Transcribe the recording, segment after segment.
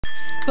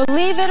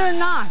Believe it or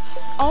not,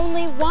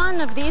 only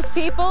one of these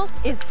people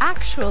is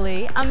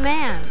actually a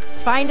man.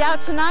 Find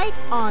out tonight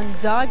on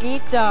Dog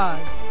Eat Dog.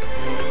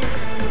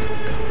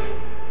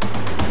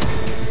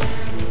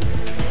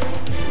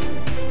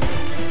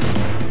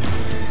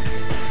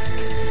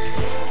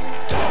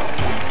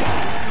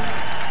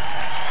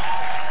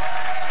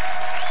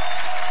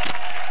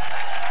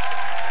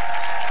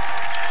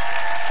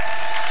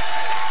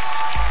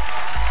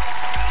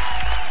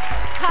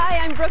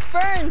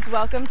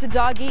 Welcome to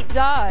Dog Eat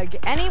Dog.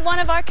 Any one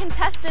of our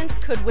contestants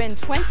could win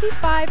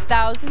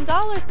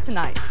 $25,000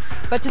 tonight.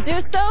 But to do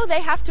so,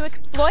 they have to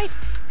exploit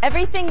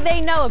everything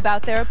they know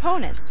about their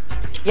opponents.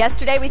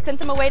 Yesterday, we sent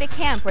them away to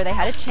camp where they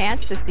had a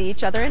chance to see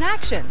each other in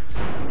action.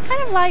 It's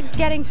kind of like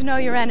getting to know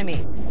your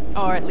enemies,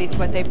 or at least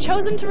what they've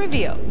chosen to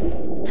reveal.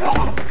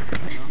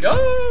 Go!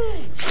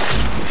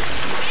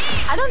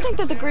 I don't think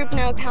that the group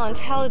knows how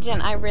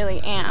intelligent I really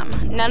am.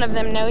 None of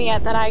them know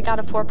yet that I got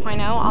a 4.0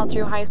 all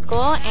through high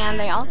school, and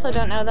they also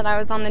don't know that I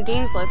was on the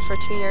dean's list for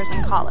 2 years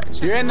in college.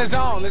 You're in the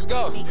zone, let's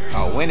go.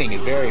 Oh, winning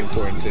is very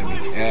important to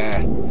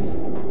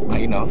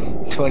me. You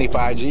know,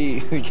 25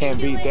 G's, you can't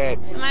beat that.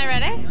 Am I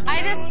ready?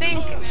 I just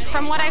think,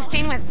 from what I've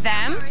seen with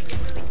them,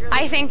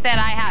 I think that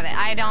I have it.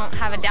 I don't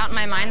have a doubt in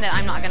my mind that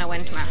I'm not going to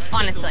win tomorrow,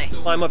 honestly.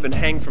 Climb up and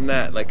hang from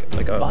that like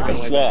a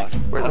sloth.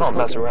 I don't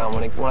mess around.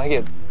 When I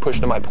get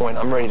pushed to my point,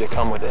 I'm ready to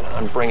come with it.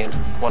 I'm bringing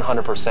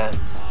 100%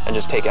 and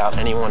just take out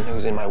anyone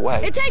who's in my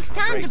way. It takes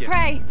time to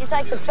pray. It's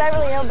like the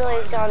Beverly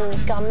Hillbillies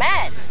gone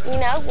mad, you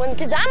know,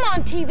 because I'm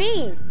on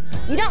TV.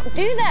 You don't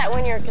do that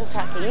when you're in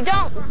Kentucky. You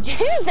don't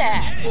do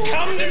that.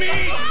 Come to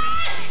me!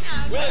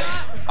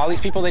 All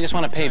these people, they just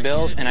want to pay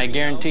bills, and I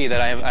guarantee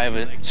that I have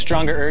a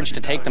stronger urge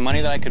to take the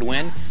money that I could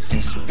win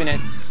and spin it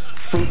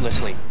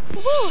fruitlessly.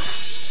 Woo.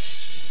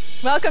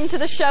 Welcome to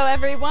the show,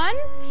 everyone.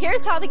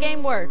 Here's how the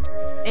game works.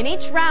 In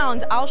each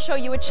round, I'll show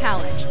you a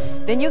challenge.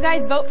 Then you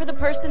guys vote for the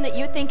person that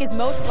you think is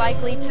most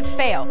likely to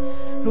fail.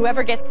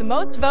 Whoever gets the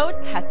most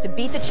votes has to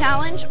beat the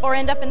challenge or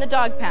end up in the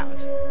dog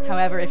pound.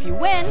 However, if you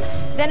win,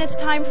 then it's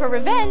time for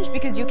revenge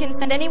because you can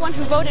send anyone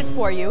who voted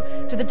for you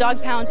to the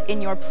dog pound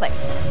in your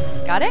place.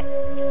 Got it?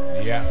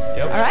 Yeah.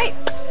 Yep. All right,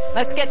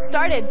 let's get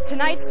started.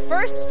 Tonight's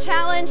first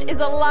challenge is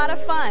a lot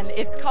of fun.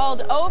 It's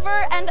called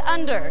Over and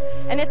Under,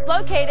 and it's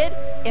located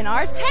in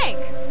our tank.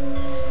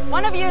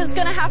 One of you is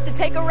going to have to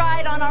take a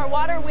ride on our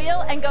water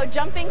wheel and go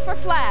jumping for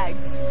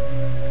flags.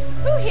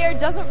 Who here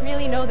doesn't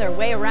really know their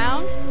way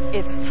around?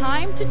 It's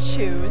time to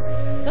choose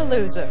the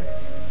loser.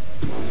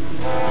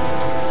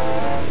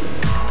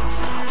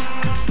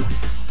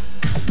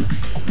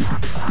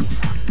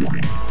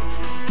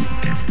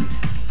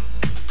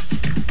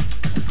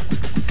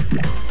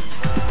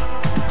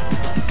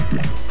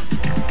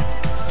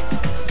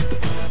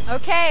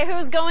 Okay,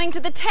 who's going to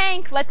the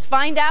tank? Let's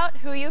find out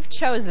who you've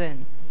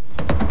chosen.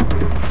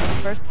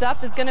 First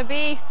up is going to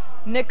be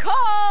Nicole.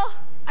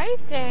 Are you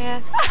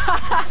serious?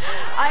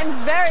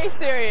 I'm very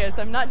serious.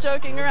 I'm not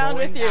joking around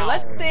with you.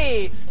 Let's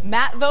see.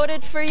 Matt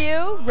voted for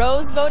you,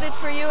 Rose voted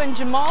for you, and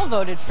Jamal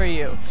voted for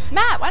you.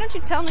 Matt, why don't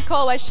you tell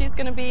Nicole why she's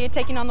going to be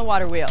taking on the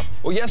water wheel?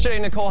 Well, yesterday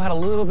Nicole had a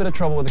little bit of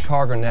trouble with the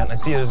cargo net, and I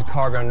see there's a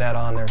cargo net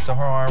on there, so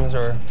her arms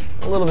are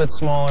a little bit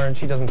smaller, and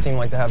she doesn't seem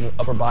like to have the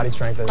upper body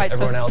strength that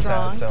everyone else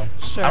has. So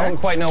sure. I don't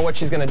quite know what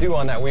she's going to do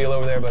on that wheel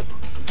over there, but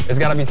there's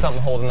got to be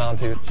something holding on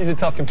to. She's a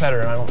tough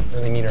competitor, and I don't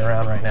really need her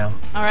around right now.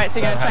 All right, so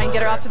you're going to try and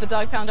get her off to the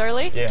dog pound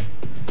early? Yeah.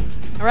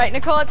 All right,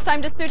 Nicole, it's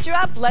time to suit you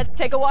up. Let's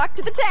take a walk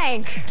to the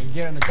tank.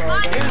 Get in the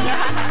car.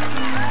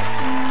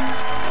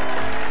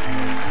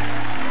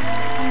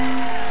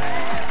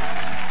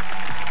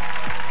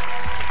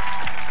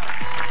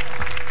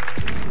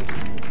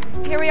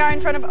 Here we are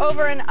in front of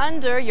Over and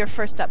Under. You're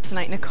first up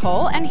tonight,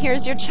 Nicole, and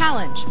here's your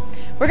challenge.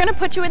 We're going to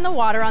put you in the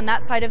water on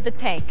that side of the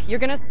tank. You're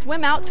going to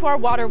swim out to our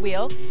water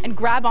wheel and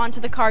grab onto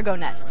the cargo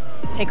nets.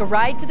 Take a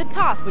ride to the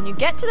top. When you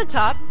get to the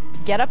top,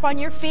 get up on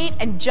your feet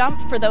and jump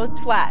for those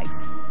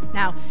flags.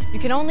 Now, you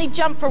can only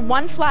jump for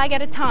one flag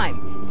at a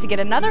time. To get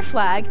another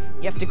flag,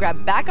 you have to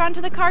grab back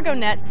onto the cargo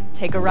nets,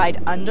 take a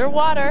ride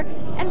underwater,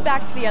 and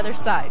back to the other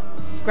side.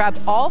 Grab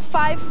all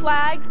 5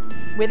 flags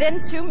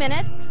within 2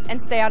 minutes and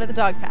stay out of the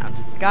dog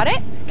pound. Got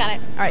it? Got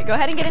it. All right, go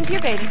ahead and get into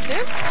your bathing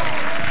suit.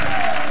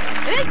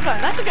 It is fun.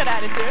 That's a good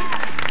attitude.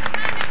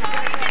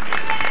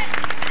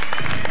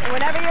 And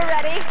whenever you're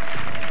ready,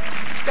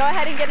 go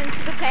ahead and get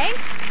into the tank.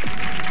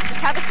 Just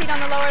have a seat on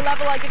the lower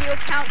level. I'll give you a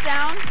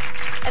countdown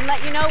and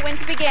let you know when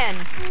to begin.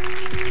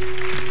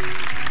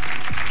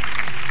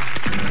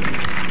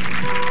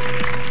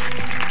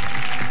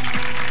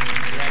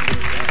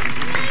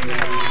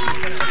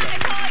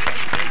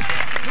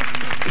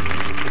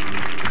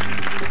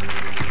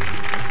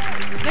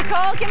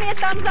 Nicole, give me a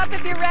thumbs up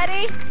if you're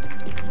ready.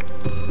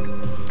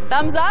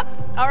 Thumbs up.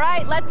 All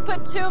right, let's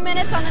put 2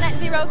 minutes on the net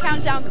zero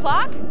countdown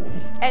clock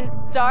and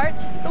start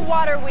the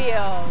water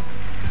wheel.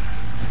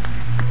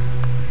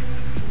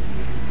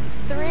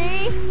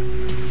 3,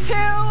 2,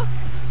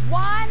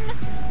 1,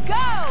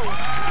 go!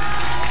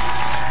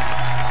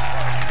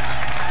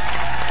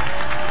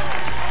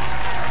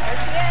 There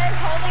she is,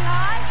 holding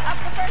on, up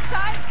the first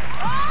time.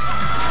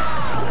 Oh!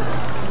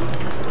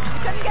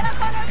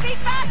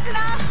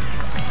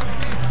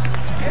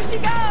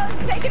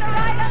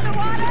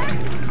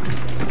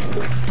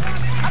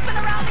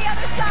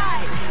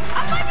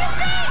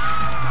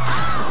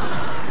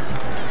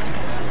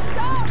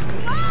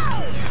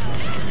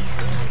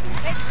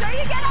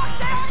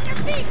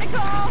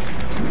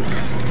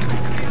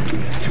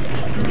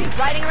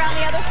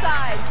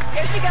 side.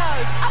 Here she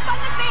goes. Up on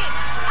the feet.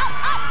 Up,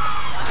 up.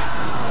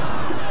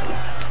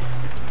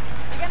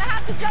 You're gonna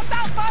have to jump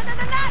out farther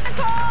than that,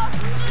 Nicole.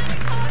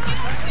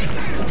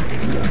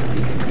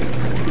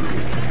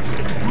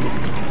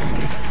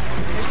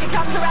 Here she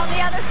comes around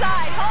the other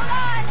side. Hold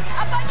on.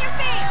 Up on your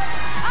feet.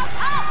 Up,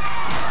 up.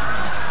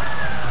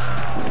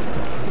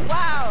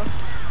 Wow.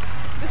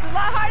 This is a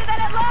lot harder than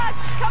it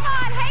looks. Come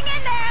on, hang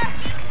in there.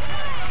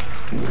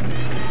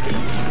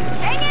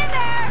 Hang in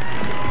there.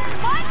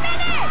 1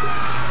 minute.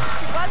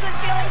 She wasn't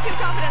feeling too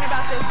confident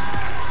about this.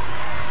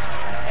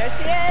 There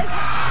she is.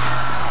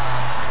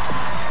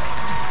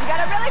 You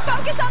gotta really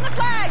focus on the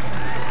flags.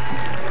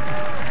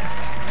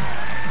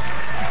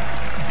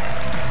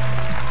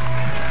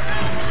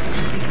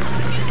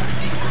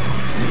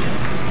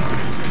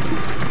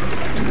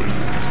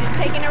 She's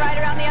taking it right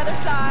around the other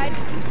side.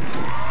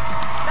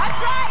 That's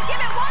right.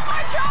 Give it one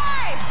more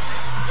try.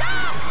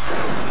 Jump.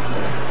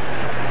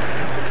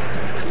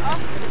 Oh.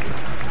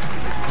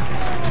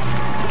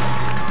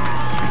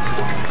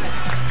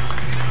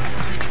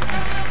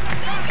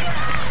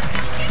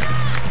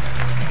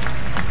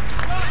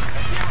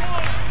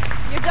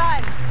 You're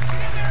done.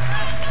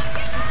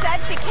 She said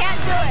she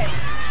can't do it.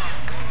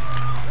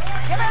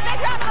 Give her a big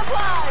round of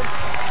applause.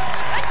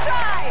 Good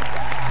try.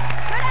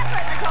 Good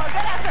effort, Nicole.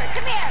 Good effort.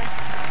 Come here.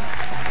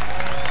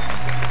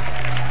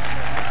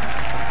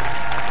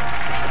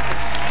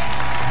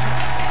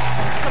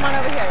 Come on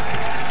over here.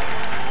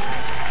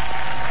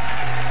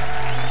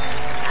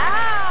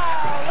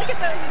 Ow! Look at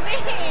those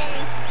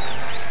knees.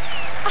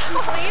 I'm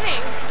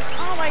bleeding.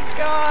 Oh my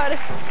God.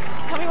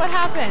 Tell me what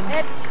happened.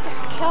 It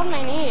killed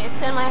my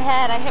knees and my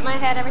head. I hit my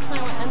head every time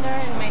I went under,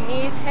 and my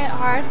knees hit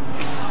hard.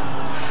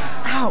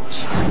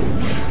 Ouch.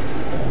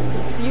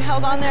 You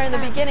held on there in the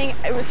beginning.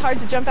 It was hard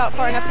to jump out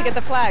far enough to get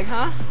the flag,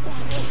 huh?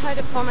 It was hard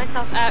to pull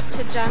myself up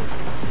to jump.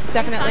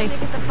 Definitely. Trying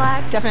to get the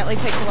flag. Definitely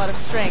takes a lot of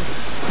strength.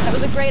 That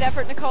was a great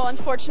effort, Nicole.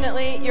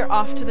 Unfortunately, you're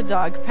off to the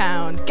dog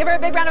pound. Give her a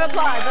big round of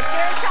applause. Let's give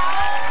her a challenge.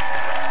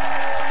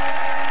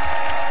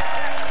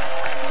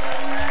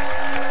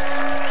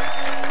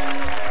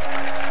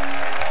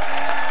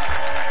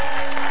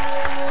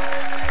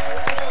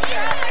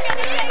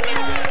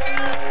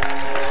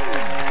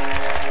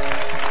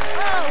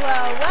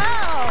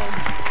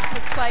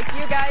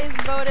 You guys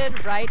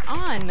voted right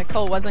on.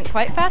 Nicole wasn't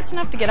quite fast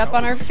enough to get up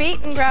on her feet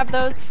and grab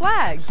those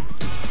flags.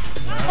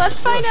 Let's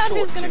find out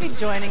who's going to be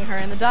joining her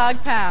in the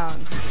dog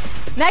pound.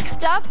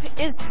 Next up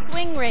is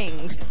swing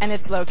rings, and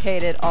it's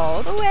located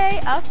all the way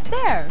up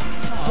there.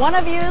 One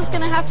of you is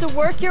going to have to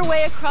work your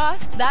way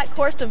across that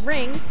course of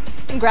rings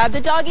and grab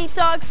the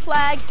dog-eat-dog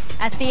flag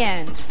at the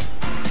end.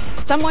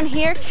 Someone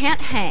here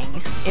can't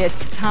hang.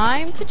 It's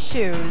time to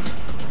choose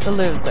the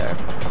loser.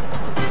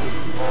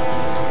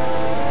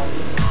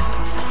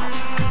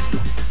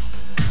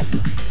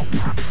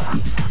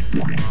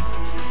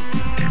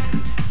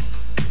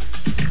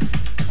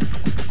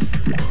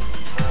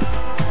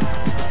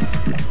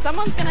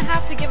 Someone's going to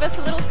have to give us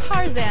a little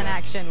Tarzan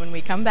action when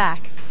we come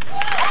back.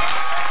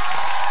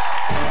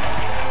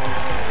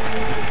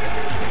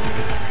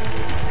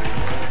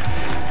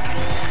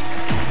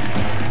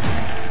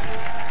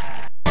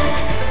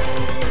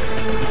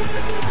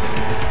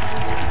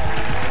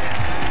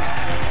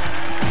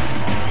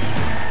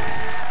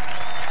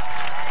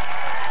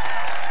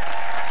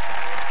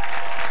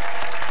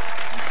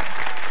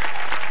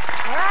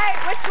 All right,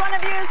 which one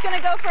of you is going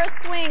to go for a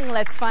swing?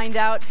 Let's find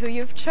out who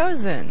you've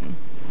chosen.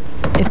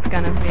 It's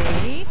gonna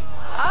be,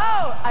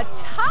 a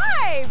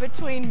tie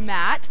between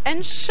Matt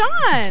and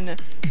Sean.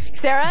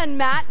 Sarah and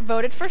Matt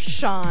voted for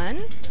Sean.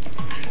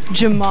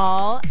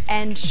 Jamal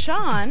and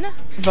Sean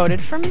voted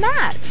for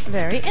Matt.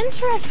 Very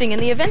interesting. In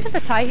the event of a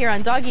tie here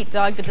on Dog Eat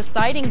Dog, the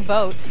deciding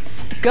vote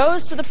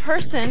goes to the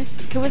person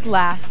who was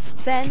last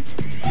sent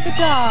to the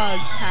dog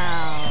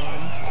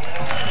pound.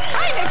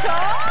 Hi,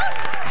 Nicole.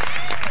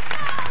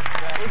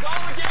 It's all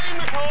a game,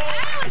 Nicole.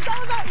 Oh, it's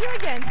all about you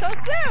again so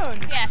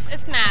soon. Yes,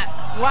 it's Matt.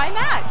 Why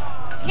Matt?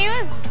 He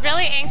was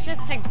really anxious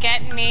to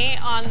get me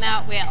on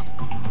that wheel.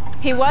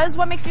 He was?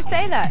 What makes you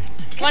say that?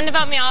 He wanted to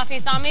vote me off. He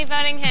saw me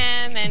voting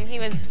him, and he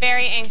was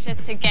very anxious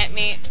to get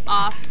me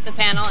off the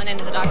panel and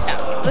into the dog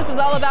pound. This is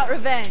all about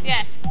revenge.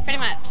 Yes, pretty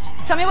much.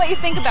 Tell me what you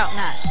think about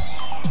Matt.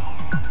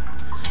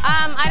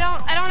 I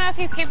don't know if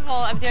he's capable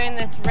of doing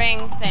this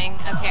ring thing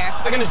up here.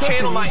 I'm going to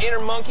channel my inner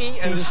monkey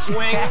and just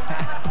swing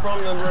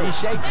from the roof. He's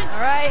shaking. All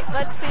right,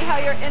 let's see how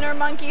your inner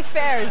monkey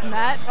fares,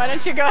 Matt. Why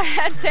don't you go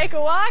ahead, take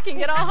a walk, and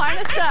get all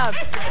harnessed up.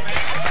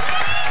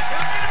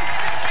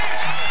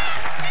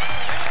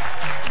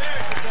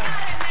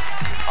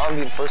 I'll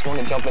be the first one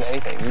to jump in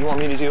anything. You want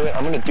me to do it?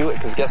 I'm going to do it,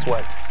 because guess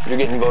what? You're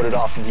getting voted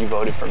off if you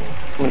voted for me.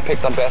 I'm going to pick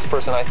the best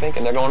person I think,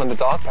 and they're going to the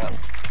dog pound.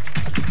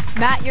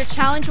 Matt, your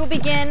challenge will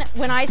begin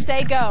when I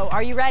say go.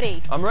 Are you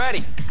ready? I'm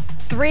ready.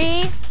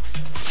 3,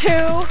 2,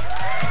 1,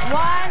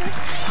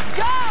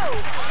 go!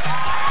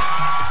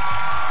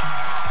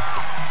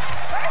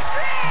 First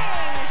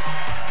ring.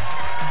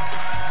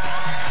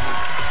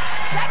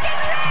 Second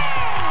ring.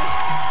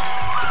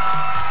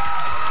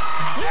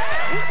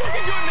 Who's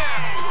looking good now?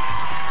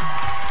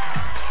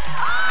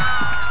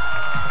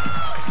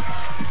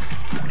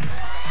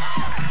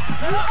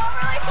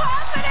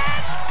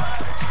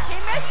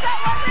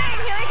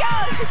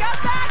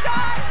 back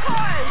on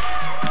course.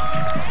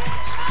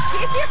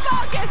 Keep your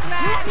focus,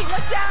 Matt. He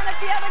looked down at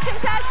the other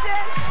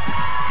contestants.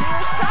 He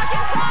was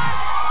talking talk.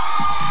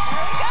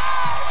 There he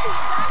goes.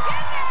 He's back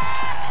in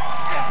there.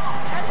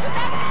 There's the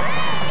next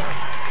ring.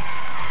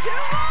 2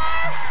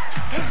 more.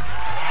 He's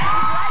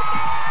right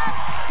there.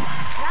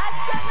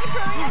 Matt's certainly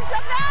proving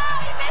himself. No,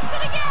 he missed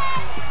it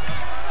again.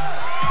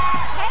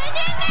 Hang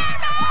in there,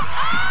 Matt.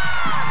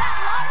 Oh, that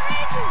long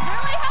reach is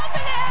really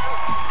helping him.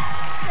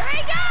 Here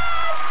he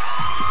goes.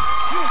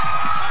 All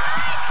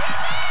right,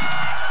 you're there.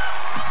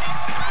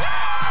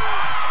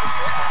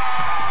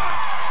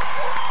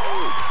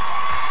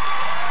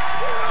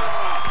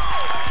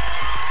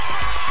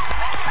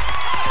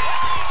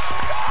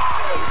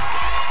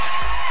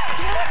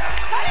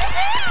 How do you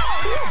feel?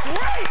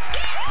 Great!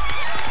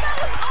 That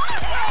was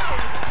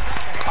awesome.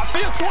 I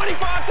feel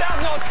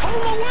 25,000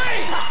 total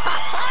weight.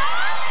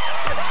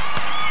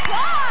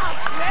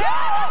 Rocks, man.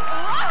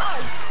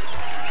 Rocks.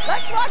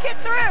 Let's walk it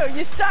through.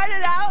 You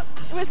started out,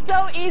 it was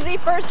so easy.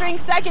 First ring,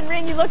 second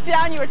ring, you looked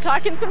down, you were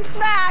talking some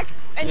smack,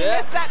 and you Yeah.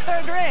 missed that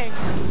third ring.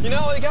 You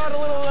know, it got a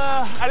little,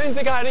 I didn't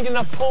get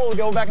enough pull to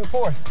go back and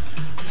forth.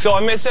 So I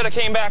missed it, I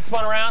came back,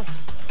 spun around.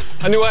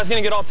 I knew I was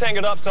gonna get all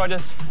tangled up, so I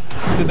just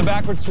did the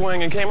backward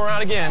swing and came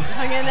around again.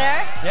 Hung in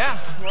there. Yeah,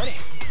 ready.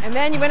 And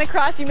then you went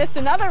across, you missed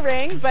another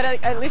ring, but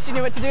at least you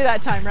knew what to do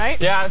that time, right?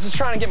 Yeah, I was just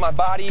trying to get my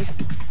body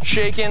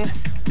shaking,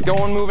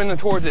 moving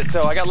towards it.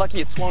 So I got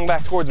lucky, it swung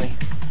back towards me.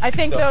 I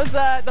think those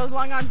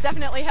long arms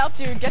definitely helped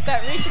you get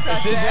that reach across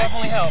It did there.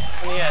 definitely help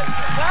in the end.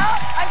 Well,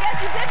 I guess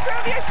you did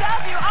prove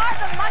yourself. You are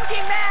the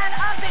monkey man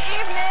of the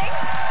evening.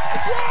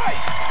 That's right!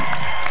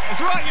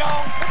 That's right,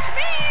 y'all! Which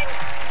means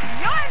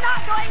you're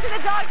not going to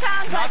the dog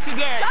pound, Not but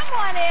today.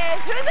 someone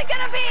is. Who's it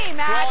gonna be,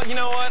 Matt? Well, you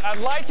know what? I'd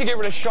like to get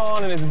rid of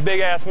Sean and his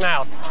big-ass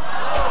mouth.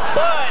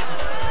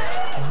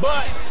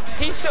 But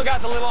he's still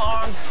got the little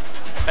arms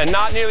and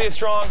not nearly as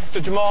strong. So,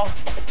 Jamal,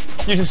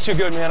 you're just too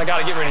good, man. I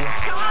gotta get rid of you.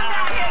 Come on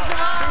down here,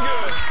 Jamal. Too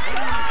good. Come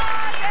on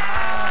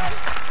down.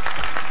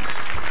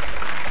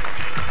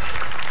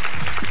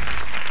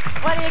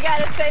 What do you got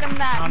to say to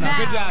Matt now?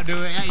 Good job,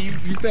 dude. Hey,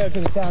 you stepped up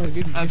to the challenge.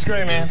 That's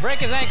great, man. Break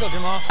his ankle,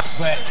 Jamal.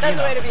 But, That's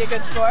a way to be a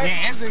good sport.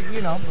 yeah, answer,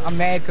 I'm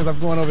mad because I'm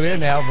going over there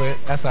now, but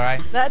that's all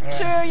right. That's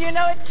true. You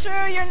know it's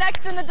true. You're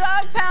next in the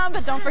dog pound,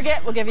 but don't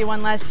forget, we'll give you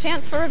one last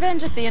chance for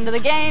revenge at the end of the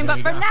game. There But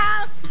you for go.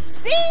 now,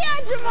 see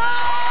ya,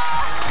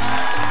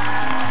 Jamal!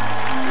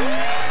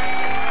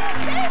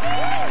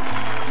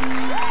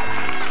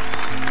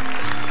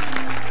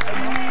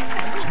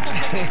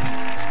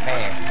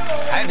 Man,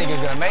 I didn't think he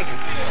was going to make it.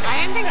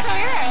 I didn't think so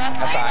either.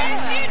 That's all right.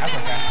 That's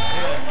okay.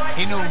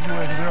 He knew who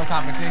was real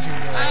competition.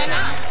 I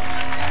know.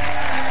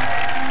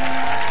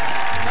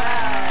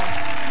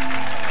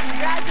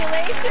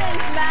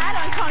 Congratulations, Matt,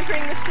 on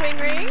conquering the swing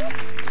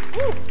rings.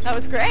 Woo, that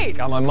was great.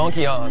 Got my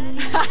monkey on.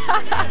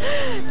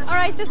 All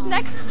right, this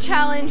next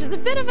challenge is a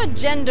bit of a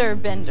gender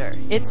bender.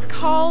 It's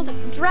called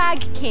Drag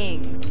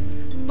Kings.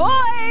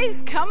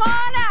 Boys, come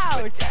on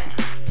out.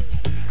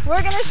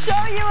 We're going to show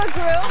you a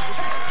group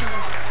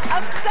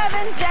of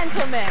 7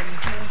 gentlemen.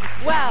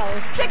 Well,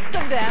 6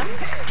 of them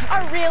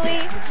are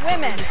really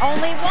women.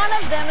 Only one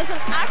of them is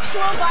an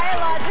actual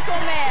biological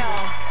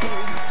male.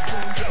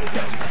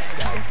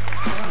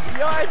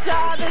 Your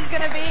job is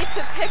going to be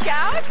to pick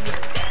out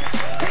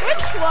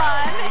which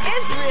one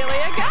is really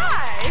a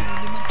guy.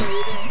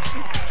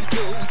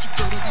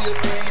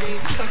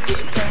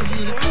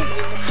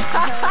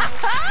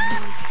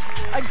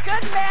 A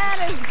good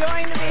man is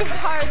going to be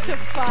hard to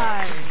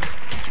find.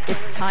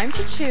 It's time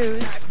to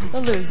choose the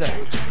loser.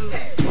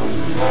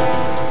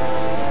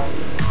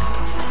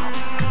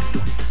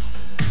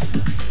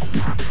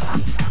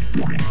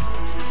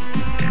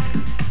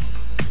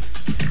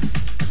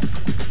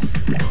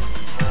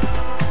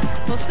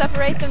 We'll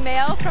separate the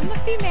male from the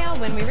female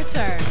when we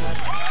return.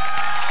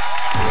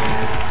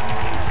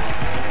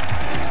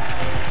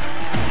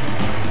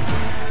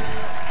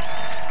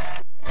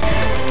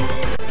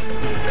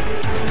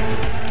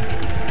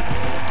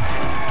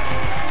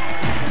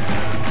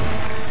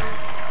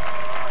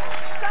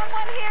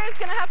 Someone here is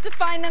going to have to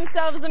find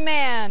themselves a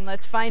man.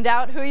 Let's find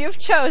out who you've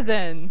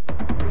chosen.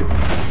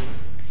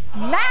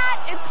 Matt,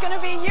 it's going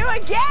to be you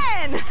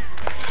again.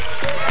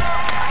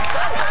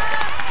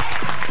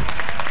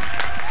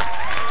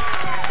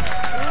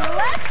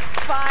 Let's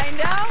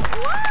find out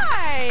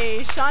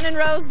why. Sean and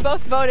Rose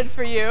both voted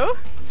for you.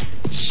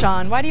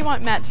 Sean, why do you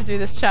want Matt to do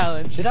this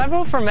challenge? Did I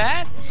vote for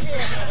Matt?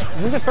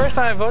 Is this the first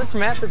time I voted for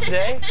Matt for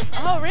today?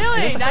 Oh,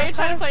 really? Is this the Now you're first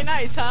trying to play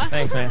nice, huh?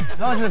 Thanks, man.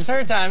 No, this is the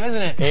third time,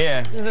 isn't it?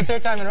 Yeah. This is the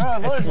third time in a row I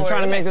voted for I'm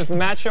trying to it. make this the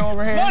match show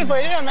over here. Voted for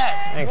you, didn't I,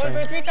 Matt? Thanks, voted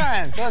man. for you 3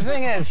 times. So the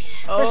thing is,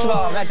 first of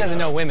all, Matt doesn't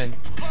know women.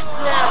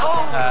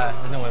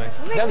 There's no women.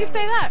 What makes you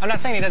say that? I'm not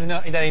saying he doesn't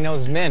know that he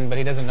knows men, but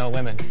he doesn't know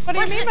women. What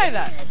do you mean by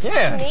that?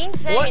 Yeah.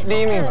 What do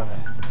you mean by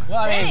that? Well,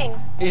 I mean, Dang.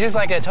 he's just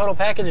like a total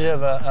package of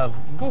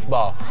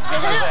goofball.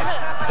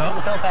 So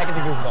a total package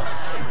of goofball.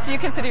 Do you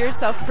consider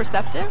yourself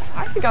perceptive?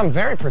 I think I'm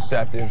very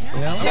perceptive,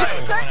 you know? You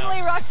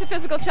certainly rocked the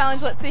physical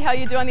challenge. Let's see how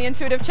you do on the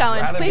intuitive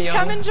challenge. Rather Please be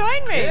come on- and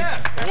join me. Yeah.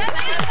 Yeah,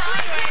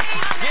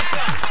 Get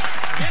some.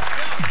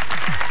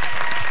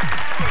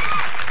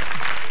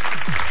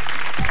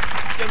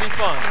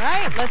 All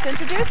right, let's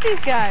introduce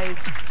these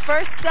guys.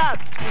 First up,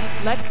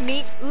 let's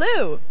meet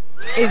Lou.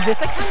 Is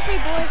this a country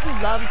boy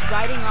who loves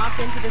riding off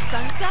into the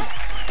sunset?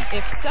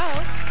 If so,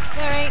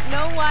 there ain't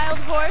no wild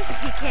horse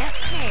he can't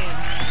tame.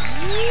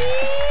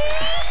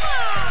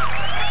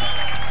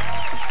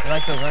 He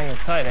likes those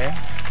wrangles tight, eh?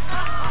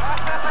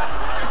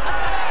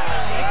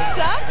 Next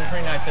up, You're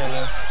pretty nice there,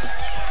 Lou.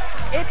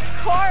 it's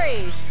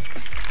Corey.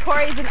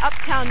 Corey's an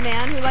uptown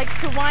man who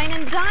likes to wine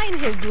and dine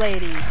his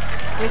ladies.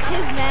 With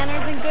his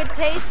manners and good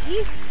taste,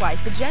 he's quite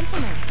the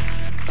gentleman.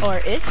 Or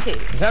is he?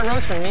 Is that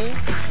roast for me?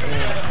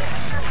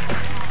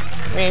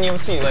 Me and you will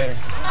see you later.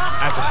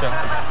 After show.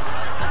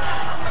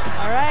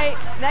 All right,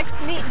 next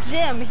meet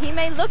Jim. He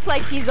may look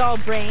like he's all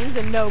brains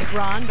and no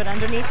brawn, but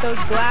underneath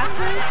those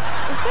glasses,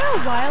 is there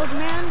a wild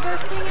man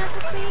bursting at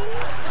the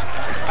seams?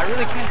 I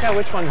really can't tell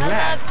which one's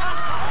Matt.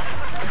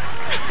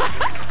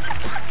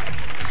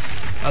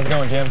 How's it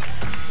going, Jim?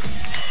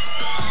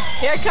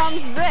 Here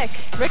comes Rick.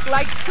 Rick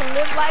likes to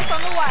live life on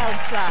the wild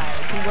side.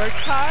 He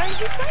works hard,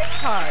 he plays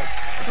hard.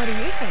 What do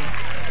you think?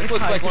 He It's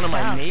looks hard like to one of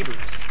my tell.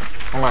 neighbors.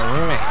 Or my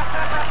roommate.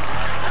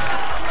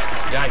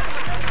 Yikes.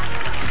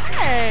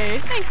 Hey,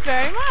 thanks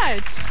very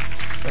much.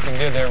 It's looking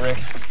good there,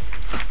 Rick.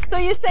 So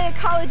you say a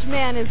college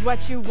man is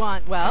what you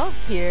want. Well,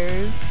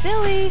 here's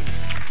Billy.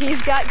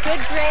 He's got good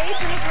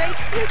grades and a great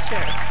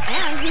future.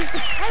 And he's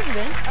the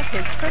president of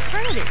his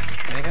fraternity.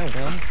 There you go,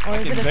 Billy. Or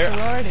is it a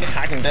sorority?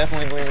 I can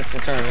definitely believe it's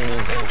fraternity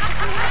these days.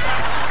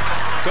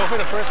 Go for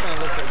the first one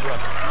that looks like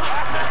Brooke.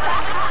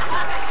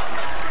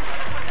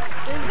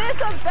 Is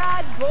this a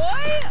bad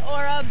boy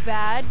or a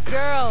bad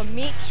girl?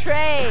 Meet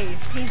Trey.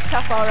 He's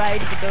tough, all right,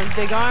 but those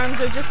big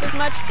arms are just as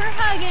much for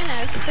hugging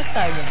as for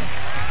thugging.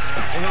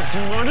 What up,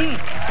 G-Money?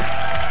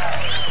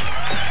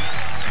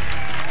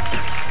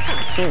 It's kind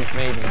of cute,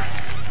 maybe.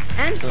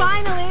 And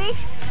finally,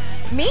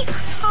 meet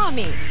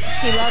Tommy.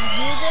 He loves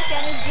music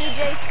and his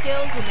DJ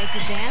skills will make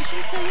you dance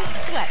until you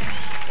sweat.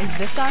 Is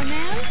this our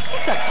man?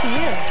 It's up to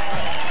you.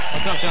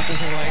 What's up, Justin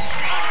Timberlake?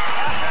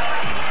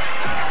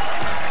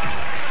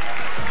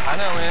 I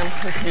know, man.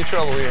 This could be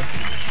trouble here.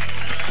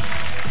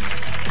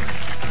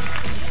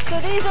 So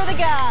these are the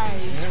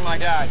guys. These are my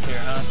guys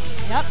here, huh?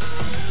 Yep.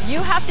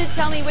 You have to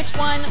tell me which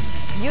one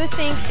you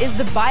think is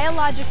the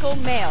biological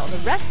male. The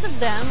rest of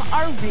them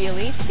are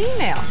really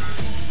female.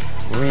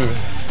 Really?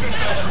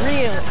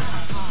 Really.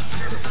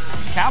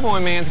 Cowboy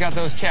man's got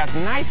those chaps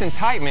nice and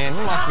tight, man.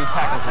 He must be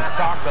packing some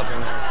socks up in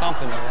there or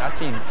something. I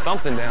see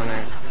something down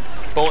there.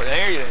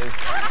 There it is.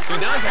 He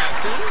does have,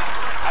 see?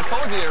 I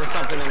told you there was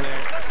something in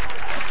there.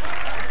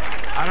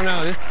 I don't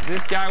know,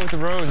 this guy with the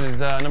rose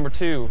is number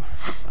 2.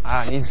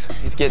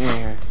 He's getting me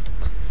here.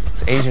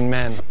 It's Asian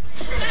men.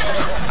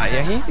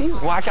 Yeah,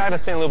 well, I gotta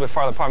stand a little bit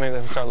farther apart. Maybe I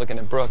can start looking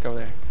at Brooke over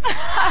there.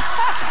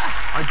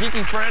 Our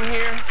geeky friend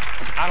here,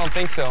 I don't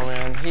think so,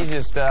 man. He's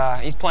just,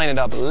 he's playing it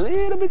up a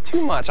little bit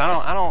too much.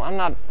 I'm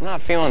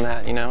not feeling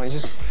that, you know.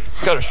 He's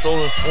got his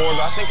shoulders forward,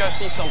 but I think I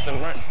see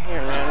something right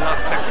here, man. Not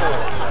that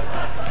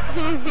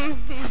cool.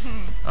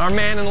 Our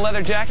man in the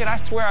leather jacket, I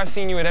swear I've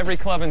seen you at every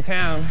club in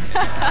town.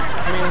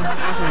 I mean,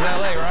 this is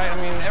LA, right? I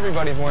mean,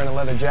 everybody's wearing a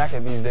leather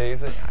jacket these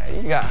days.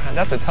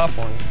 That's a tough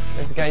one.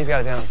 This guy, he's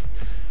got it down.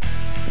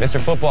 Mr.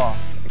 Football,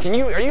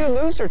 are you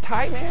loose or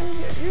tight,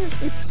 man? You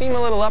seem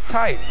a little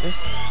uptight.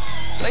 Just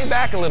lay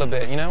back a little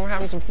bit, you know? We're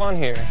having some fun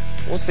here.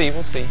 We'll see.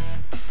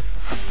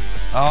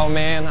 Oh,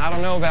 man, I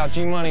don't know about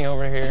G-Money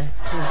over here.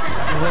 He's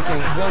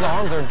looking, those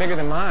arms are bigger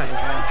than mine.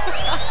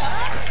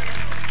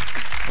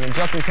 And then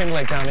Justin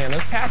Timberlake down there.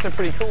 Those tats are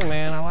pretty cool,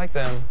 man. I like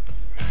them.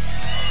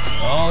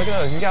 Oh, look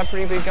at those. He's got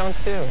pretty big guns,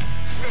 too.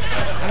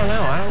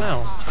 I don't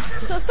know.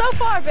 So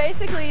far,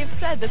 basically, you've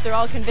said that they're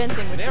all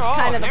convincing, which is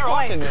kind of the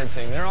point.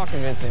 They're all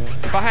convincing.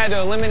 If I had to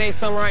eliminate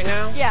some right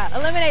now? Yeah,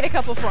 eliminate a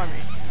couple for me.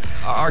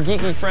 Our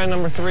geeky friend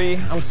number 3,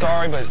 I'm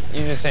sorry, but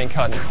you just ain't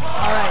cutting it.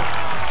 All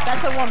right,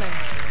 that's a woman.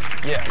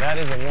 Yeah, that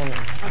is a woman.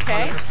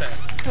 Okay. 100%.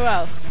 Who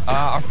else?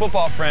 Our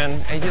football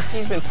friend,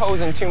 he's been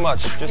posing too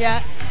much.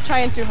 Yeah,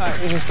 trying too hard.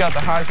 He just got the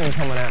Heisman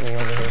coming at me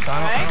over here, so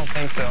I don't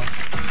think so.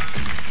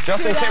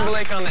 Justin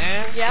Timberlake on the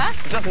end? Yeah?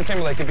 Justin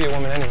Timberlake could be a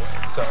woman anyway,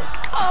 so.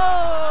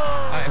 Oh!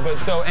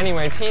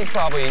 Anyways, he's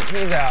out.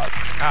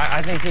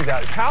 I think he's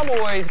out.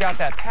 Cowboy's got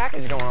that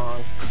package going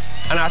on,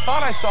 and I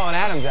thought I saw an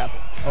Adam's apple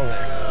over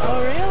there. So,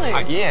 oh,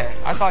 really? Yeah,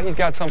 I thought he's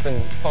got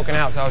something poking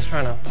out, so I was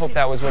trying to hope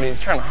that was what he's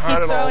trying to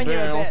hide it all He's throwing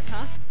you a bit,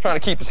 huh? Trying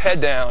to keep his head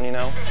down, you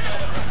know.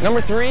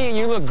 Number 3,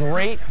 you look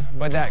great,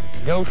 but that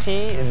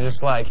goatee is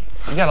just like,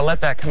 you gotta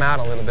let that come out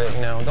a little bit,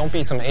 you know. Don't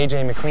be some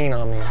AJ McLean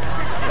on me.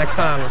 Next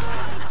time, just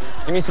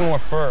give me some more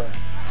fur.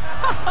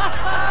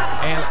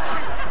 And,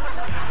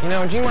 you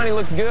know, G-Money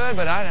looks good,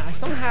 but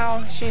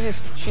somehow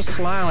she's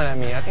smiling at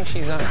me. I think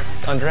she's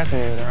undressing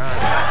me with her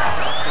eyes.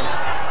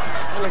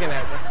 I'm looking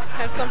at you.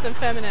 Have something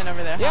feminine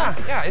over there, huh?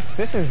 Yeah,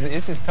 this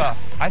is tough.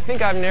 I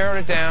think I've narrowed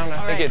it down.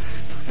 I think it's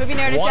Who have you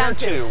narrowed it down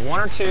to? One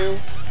or two.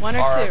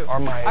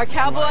 Our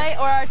cowboy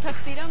or our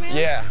tuxedo man?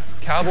 Yeah,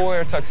 cowboy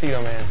or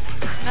tuxedo man.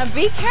 Now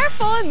be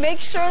careful and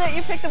make sure that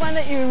you pick the one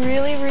that you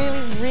really,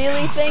 really,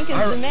 really think is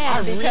the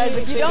man. Because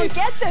if you don't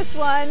get this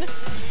one,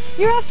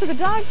 You're off to the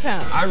dog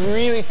pound. I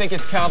really think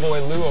it's Cowboy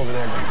Lou over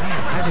there, but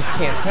man, I just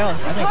can't tell.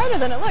 It's harder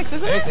than it looks,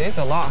 isn't it? It's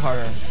a lot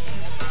harder.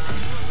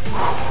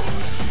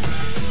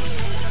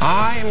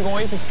 I am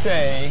going to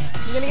say...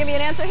 You gonna give me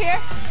an answer here?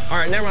 All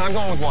right, never mind. I'm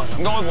going with one.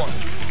 I'm going with one.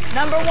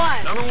 Number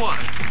one. Number one.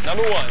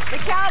 Number one. The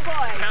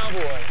Cowboy.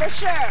 Cowboy. For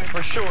sure.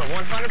 For sure.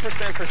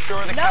 100% for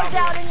sure the Cowboy. No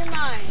doubt in your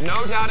mind.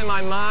 No doubt in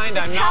my mind.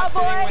 I'm not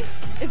sitting Cowboy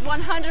with... is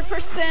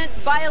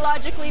 100%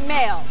 biologically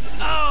male.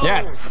 Oh.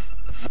 Yes.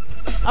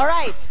 All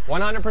right.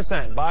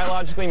 100%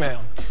 biologically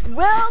male.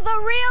 Will the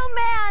real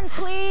man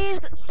please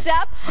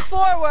step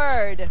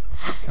forward?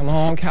 Come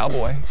on,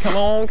 Cowboy. Come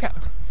on,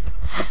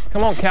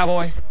 Come on,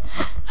 Cowboy.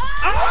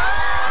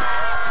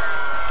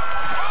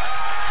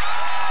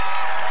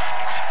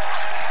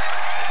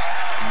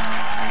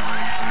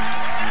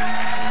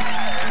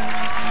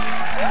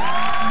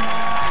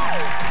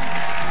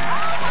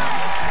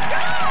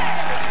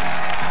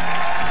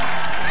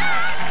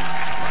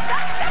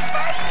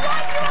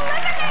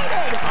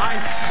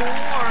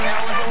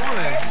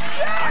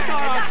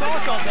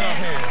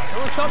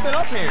 Something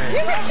up here.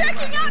 You were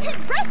checking out his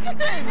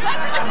breastises.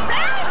 That's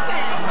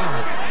embarrassing.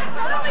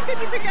 Not only could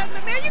you pick out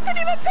the man, you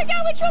couldn't even pick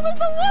out which one was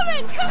the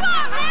woman. Come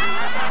on,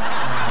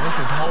 man. This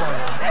is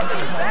horrible. This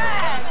is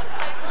bad.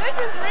 This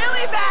is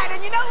really bad.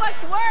 And you know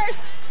what's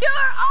worse?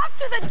 You're off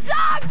to the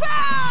dog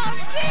pound.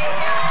 See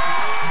you.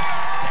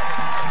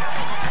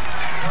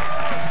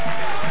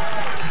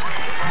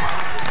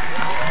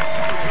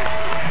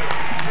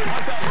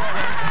 What's up,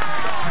 brother?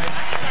 Sorry.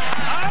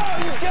 Oh,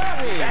 you got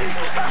me.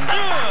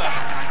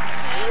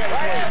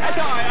 That's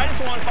all right. I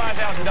just won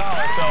 $5,000,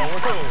 so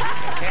we're cool.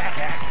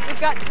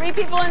 We've got 3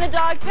 people in the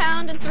dog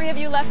pound and 3 of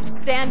you left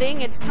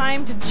standing. It's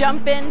time to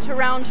jump into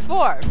round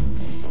 4.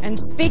 And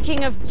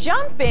speaking of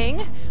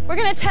jumping, we're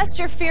going to test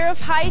your fear of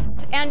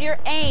heights and your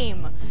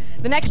aim.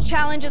 The next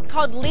challenge is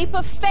called Leap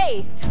of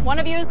Faith. One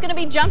of you is going to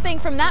be jumping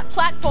from that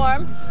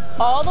platform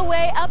all the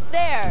way up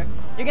there.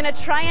 You're going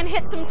to try and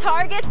hit some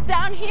targets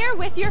down here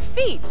with your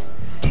feet.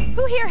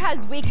 Who here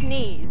has weak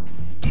knees?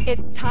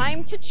 It's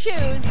time to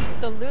choose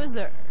the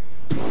loser.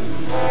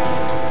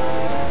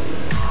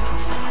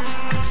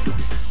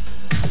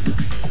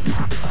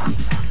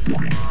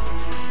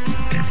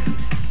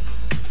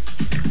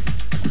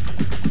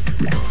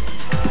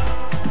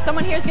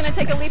 Someone here is going to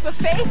take a leap of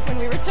faith when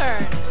we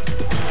return.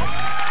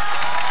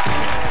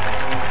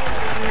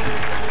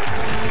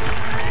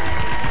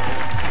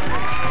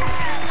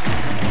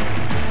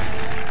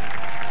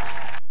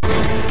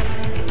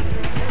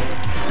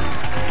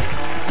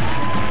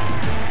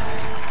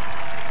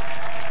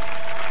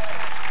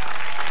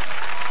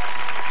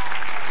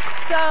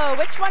 So,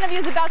 which one of you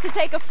is about to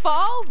take a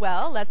fall?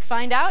 Well, let's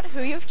find out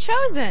who you've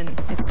chosen.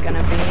 It's going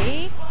to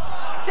be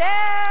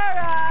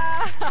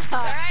Sarah. It's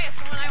all right. It's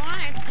the one I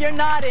wanted. You're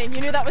nodding.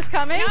 You knew that was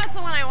coming? No, it's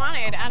the one I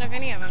wanted out of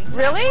any of them. So,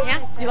 really?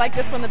 Yeah. You like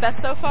this one the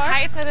best so far?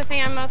 Heights are the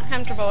thing I'm most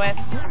comfortable with.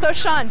 So,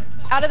 Sean,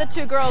 out of the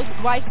 2 girls,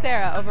 why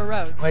Sarah over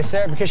Rose? Why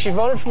Sarah? Because she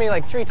voted for me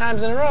like 3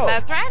 times in a row.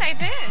 That's right, I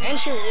did.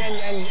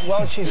 And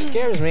well, she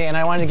scares me, and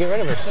I wanted to get rid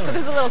of her soon. So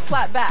this is a little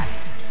slap back.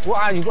 Well,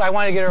 I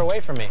wanted to get her away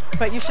from me.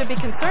 But you should be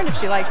concerned if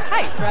she likes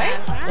heights, right?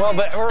 That's right. Well,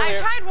 but earlier... I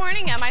tried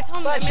warning him. I told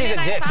him But she's a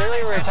ditz.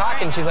 Earlier we were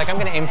talking, she's like, I'm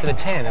going to aim for the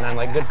 10, and I'm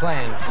like, good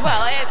plan.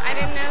 Well, I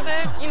didn't know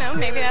that,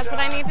 maybe that's what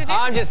I need to do.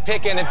 I'm just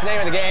picking. It's the name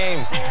of the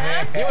game.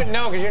 You wouldn't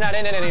know because you're not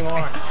in it anymore.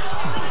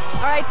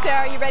 All right,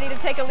 Sarah, you ready to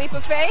take a leap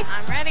of faith?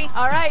 I'm ready.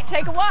 All right,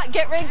 take a walk.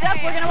 Get rigged up.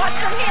 We're going to watch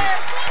from here.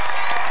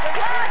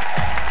 Good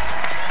luck.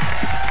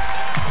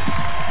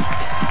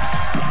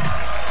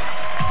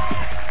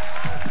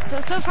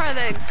 So far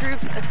the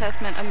group's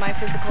assessment of my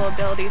physical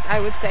abilities, I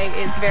would say,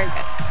 is very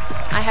good.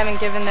 I haven't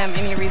given them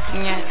any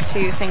reason yet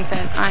to think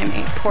that I'm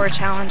a poor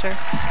challenger.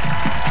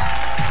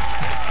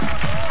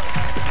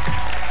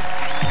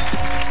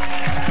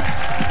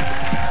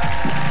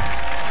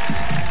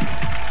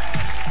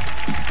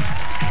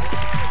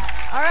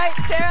 All right,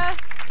 Sarah,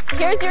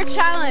 here's your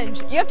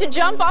challenge. You have to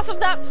jump off of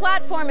that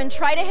platform and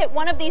try to hit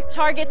one of these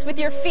targets with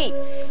your feet.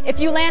 If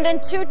you land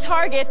on 2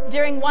 targets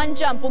during one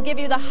jump, we'll give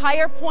you the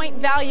higher point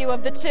value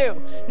of the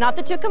 2. Not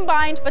the 2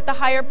 combined, but the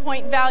higher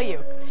point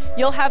value.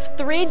 You'll have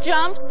 3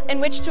 jumps in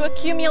which to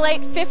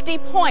accumulate 50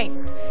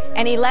 points.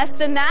 Any less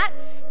than that,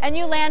 and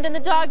you land in the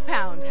dog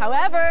pound.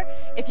 However,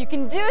 if you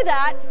can do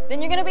that,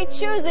 then you're going to be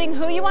choosing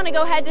who you want to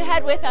go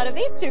head-to-head with out of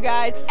these 2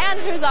 guys and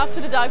who's off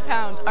to the dog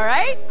pound. All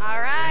right? All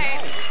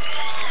right.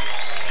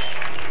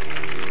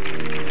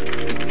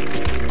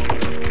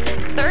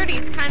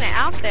 30's kind of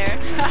out there.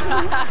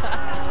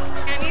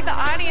 I need the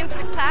audience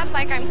to clap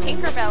like I'm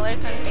Tinkerbell or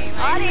something.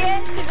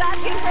 Audience, she's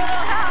asking for a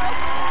little help.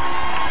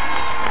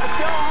 Let's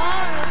go,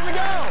 huh? Here we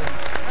go.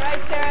 All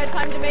right, Sarah,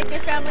 time to make your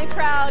family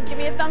proud. Give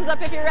me a thumbs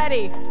up if you're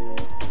ready.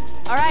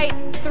 All right,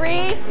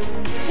 3,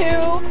 2,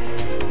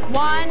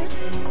 1,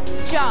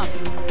 jump.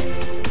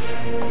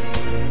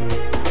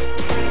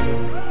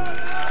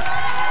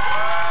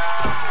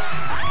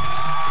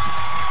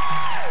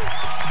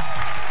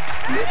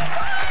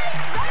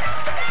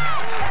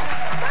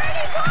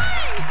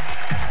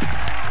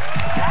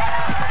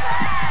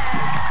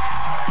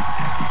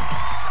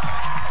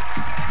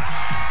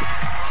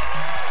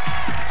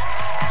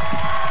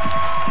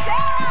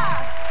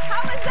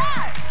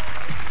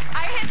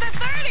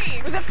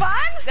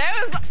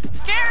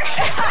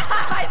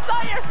 I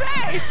saw your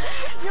face.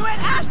 You went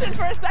ashen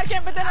for a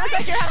second, but then it looked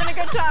like you're having a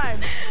good time.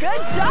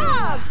 Good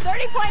job.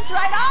 30 points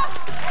right off.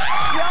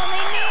 You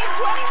only need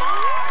 20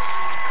 more.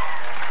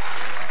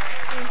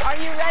 Are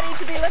you ready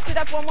to be lifted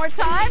up one more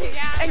time?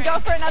 Yeah, I'm and go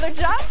ready. for another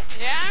jump?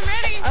 Yeah, I'm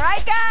ready. All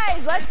right,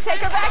 guys, let's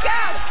take her back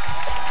up.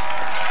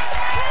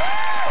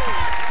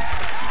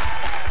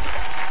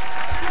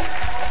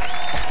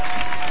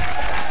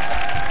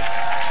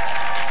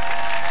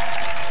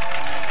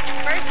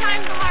 First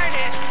time's the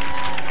hardest.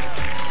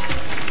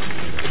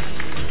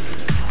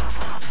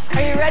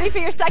 Are you ready for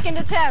your second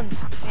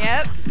attempt?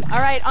 Yep. All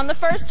right, on the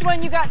first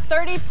one, you got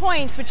 30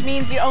 points, which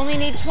means you only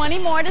need 20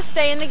 more to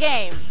stay in the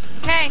game.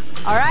 Okay.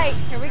 All right,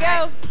 here we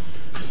go.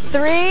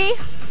 3,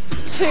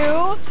 2,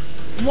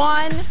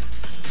 1,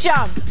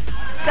 jump.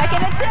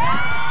 Second attempt.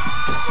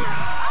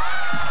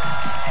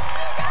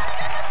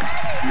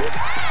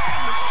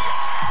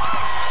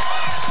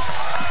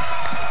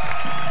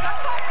 Some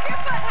part of your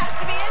foot has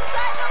to be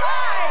inside the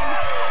line.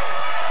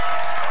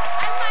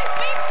 That's my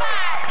sweet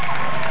spot.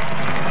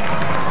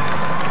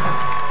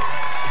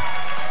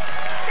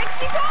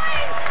 60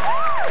 points.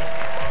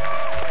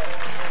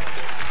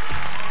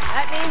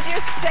 That means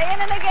you're staying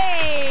in the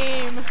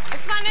game. As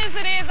fun as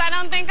it is, I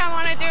don't think I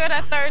want to do it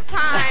a third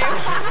time.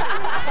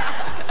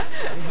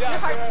 Your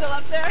heart's still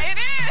up there? It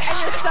is. And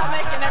your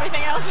stomach and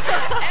everything else?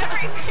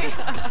 Everything.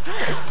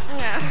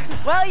 Yeah.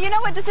 Well, you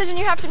know what decision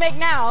you have to make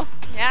now.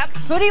 Yep.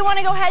 Who do you want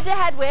to go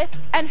head-to-head with,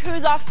 and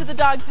who's off to the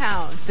dog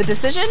pound? The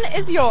decision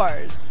is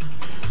yours.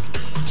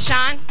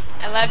 Sean,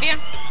 I love you.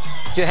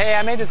 Hey,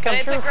 I made this come But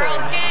it's true a for you.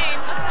 girl's game.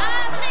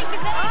 Thank you,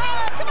 baby.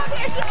 Come up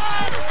here, Sean.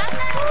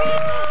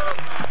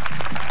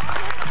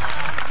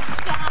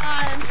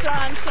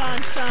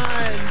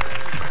 Sean.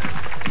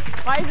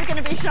 Why is it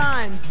going to be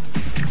Sean?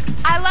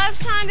 I love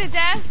Sean to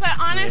death, but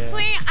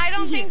honestly, I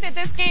don't think that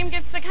this game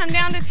gets to come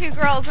down to two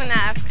girls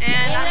enough,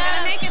 and I'm going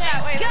to make it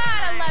that way.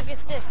 God, I love your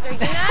sister, you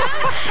know?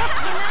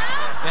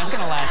 That's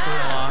going to last a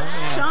little long.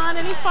 Yeah. Sean,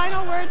 any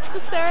final words to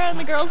Sarah and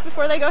the girls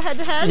before they go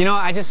head-to-head? You know,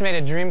 I just made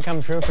a dream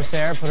come true for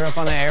Sarah. Put her up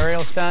on the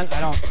aerial stunt.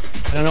 I don't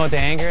know what the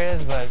anchor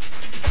is, but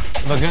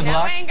good No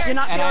luck. anger. You're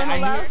not And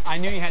feeling the love? I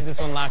knew you had this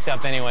one locked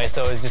up anyway,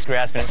 so it was just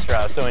grasping at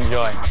straws. So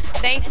enjoy.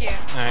 Thank you.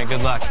 All right,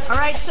 good luck. All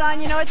right,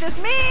 Sean, you know what this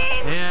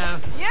means? Yeah.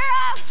 You're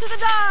off to the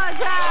dog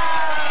pound.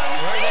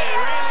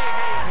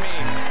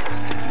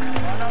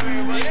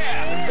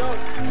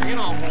 Yeah, bring it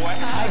on, boy.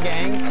 Hi,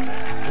 gang.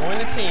 Join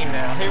the team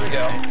now. Here we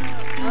go.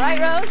 All right,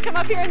 Rose, come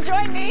up here and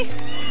join me.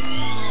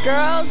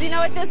 Girls, you know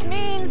what this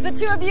means. The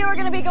two of you are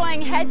going to be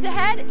going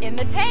head-to-head in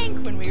the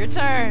tank when we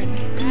return.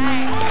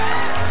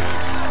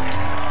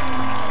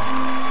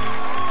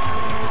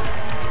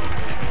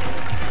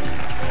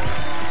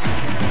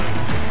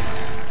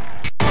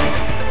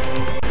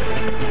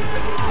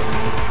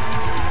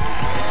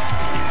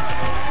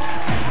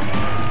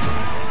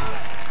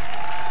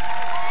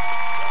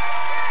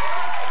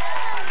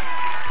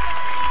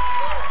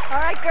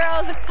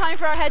 Girls, it's time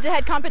for our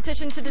head-to-head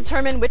competition to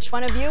determine which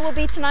one of you will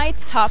be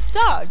tonight's top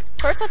dog.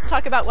 First, let's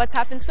talk about what's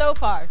happened so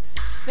far.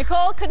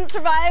 Nicole couldn't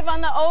survive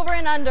on the over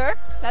and under.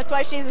 That's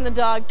why she's in the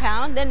dog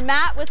pound. Then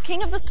Matt was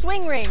king of the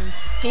swing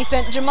rings. He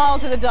sent Jamal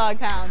to the dog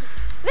pound.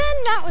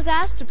 Then Matt was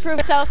asked to prove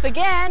himself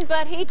again,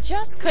 but he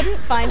just couldn't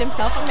find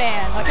himself a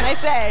man. What can I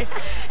say?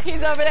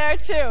 He's over there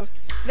too.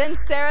 Then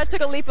Sarah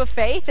took a leap of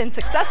faith and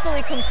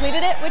successfully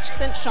completed it, which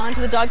sent Sean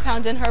to the dog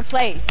pound in her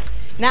place.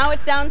 Now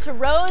it's down to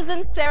Rose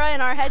and Sarah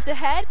in our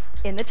head-to-head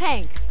in the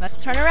tank.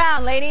 Let's turn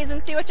around, ladies,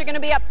 and see what you're going to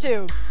be up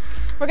to.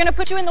 We're going to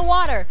put you in the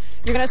water.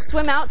 You're going to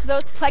swim out to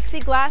those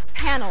plexiglass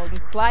panels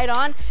and slide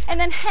on, and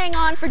then hang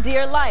on for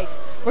dear life.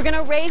 We're going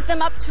to raise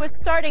them up to a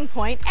starting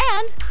point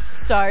and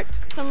start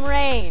some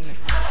rain.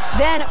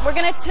 Then we're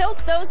going to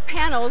tilt those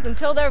panels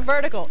until they're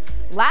vertical.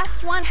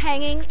 Last one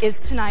hanging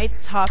is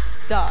tonight's top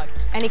dog.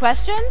 Any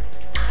questions?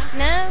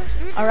 No.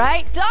 All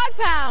right, dog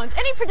pound.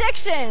 Any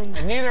predictions?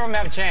 And neither of them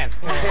have a chance.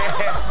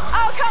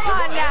 Oh, come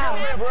on now.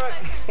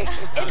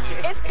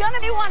 It's going to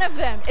be one of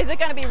them. Is it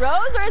going to be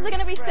Rose or is it going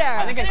to be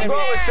Sarah? I think it's going to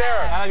be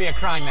Sarah. That'll be a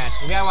crime match.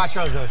 You gotta watch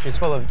Rose though. She's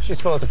full of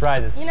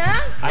surprises. You know?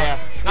 Yeah.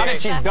 Not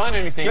that she's done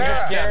anything.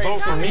 Sarah. Just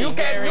vote for me. You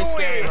can't do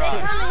it.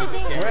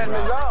 We're in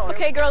the zone.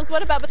 Okay, girls,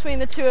 what about between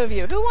the two of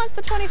you? Who wants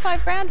the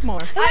 25 grand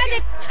more?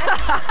 I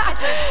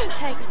did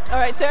take it. All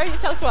right, Sarah, you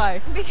tell us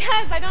why.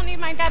 Because I don't need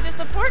my dad to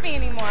support me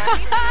anymore. I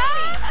need some money.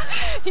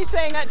 He's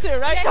saying that too,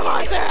 right? Yeah, Come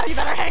on, yeah. Sarah, you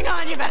better hang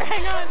on, you better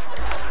hang on.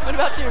 What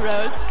about you,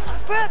 Rose?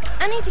 Brooke,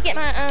 I need to get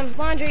my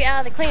laundry out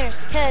of the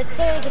cleaners because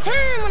there was a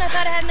time when I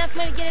thought I had enough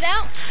money to get it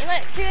out. And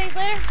what, 2 days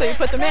later? So you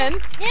put them in?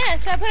 Yeah,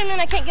 so I put them in.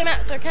 I can't get them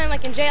out, so they're kind of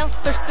like in jail.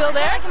 They're still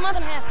there? Like a month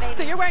and a half, baby.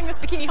 So you're wearing this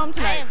bikini home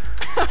tonight?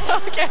 I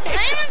am. Okay.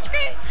 I'm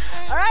screwed.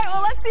 All right,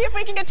 well, let's see if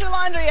we can get your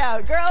laundry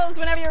out. Girls,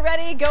 whenever you're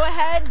ready, go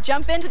ahead,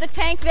 jump into the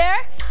tank there,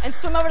 and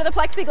swim over to the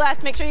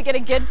plexiglass. Make sure you get a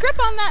good grip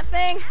on that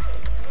thing.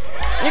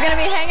 You're going to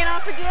be hanging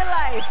on for dear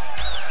life.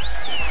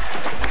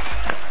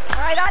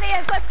 All right,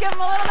 audience, let's give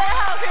them a little bit of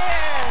help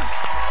here.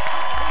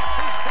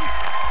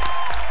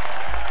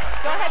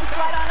 Go ahead and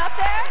slide on up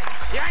there.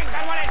 You ain't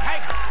done what it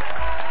takes.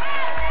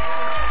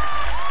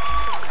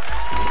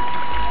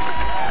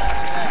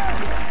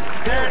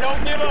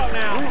 give up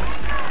now.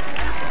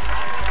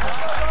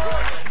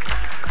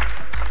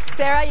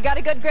 Sarah, you got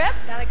a good grip?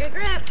 Got a good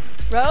grip.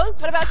 Rose,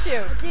 what about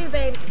you? I do,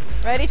 baby.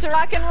 Ready to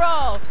rock and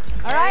roll.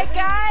 All right,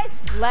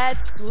 guys,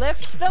 let's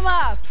lift them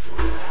up.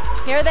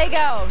 Here they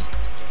go.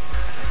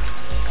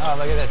 Oh,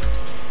 look at this.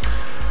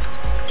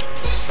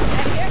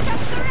 And here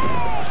comes the rain.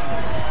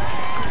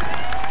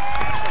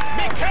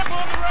 Be careful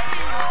of the rain.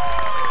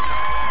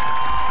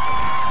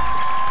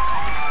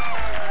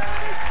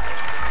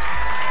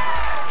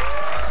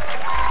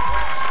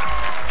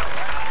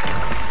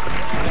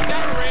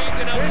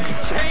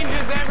 This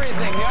changes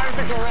everything. The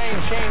artificial rain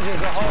changes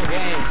the whole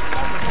game.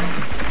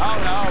 Oh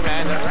no,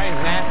 man, the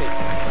rain's nasty.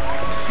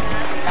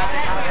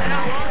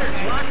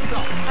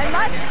 I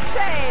must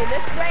say,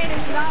 this rain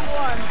is not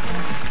warm.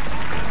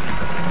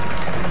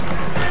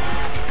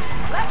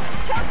 Let's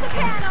tilt the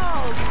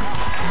panels.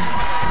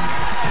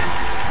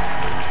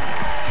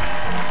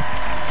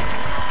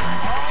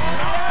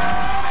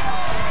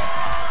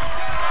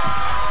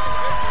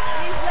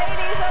 These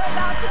ladies are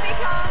about to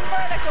become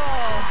vertical.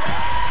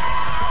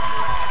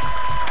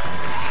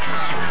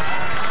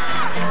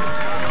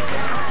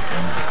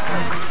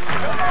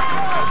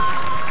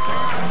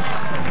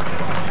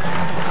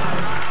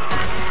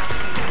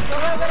 It's a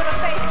little bit of a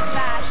face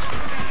smash.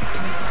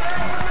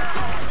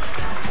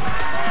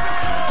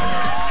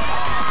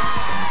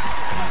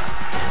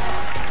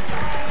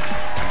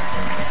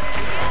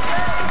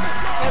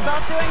 They're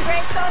both doing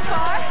great so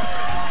far.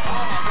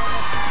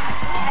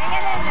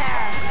 Hanging in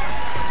there.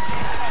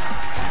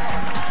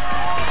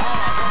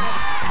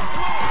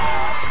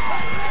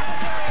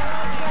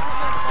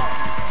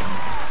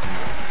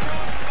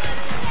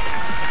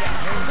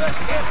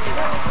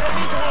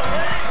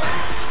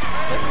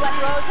 Looks like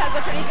Rose has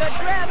a pretty good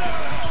grip.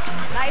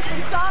 Nice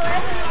and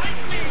solid.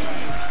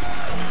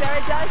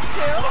 Sarah does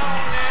too.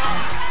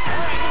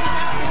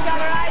 She's got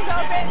her eyes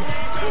open.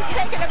 She's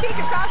taking a peek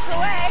across the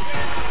way.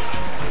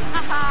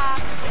 Haha.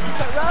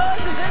 But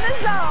Rose is in the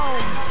zone.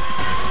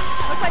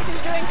 Looks like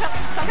she's doing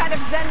some kind of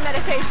Zen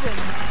meditation.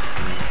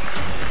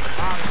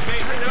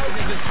 Her nose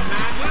is just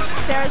smashing.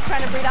 Sarah's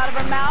trying to breathe out of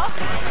her mouth.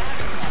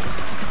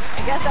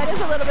 I guess that is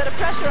a little bit of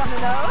pressure on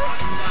the nose.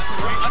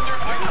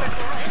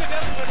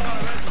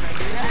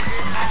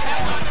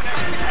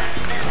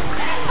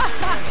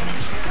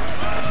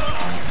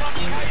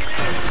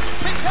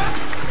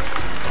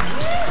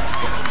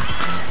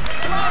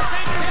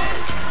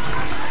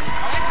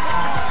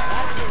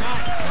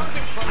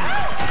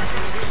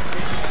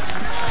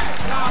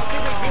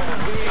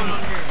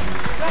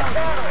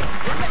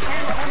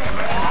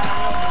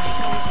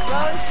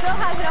 Rose still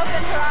hasn't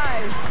opened her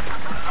eyes.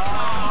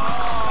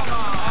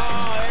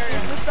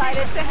 She's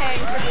decided to hang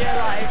for dear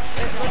life.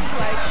 It looks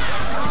like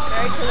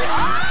very clearly.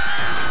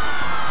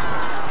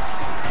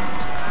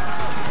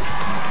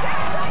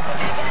 Sarah tried to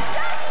make an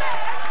adjustment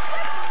and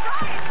slipped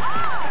right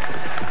off.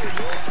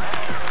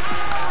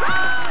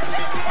 Rose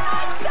is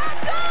tied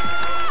up.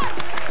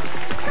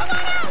 Come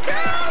on out,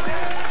 girls.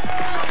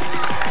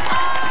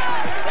 Oh,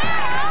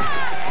 Sarah.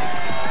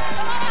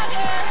 Come on out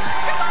here.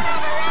 Come on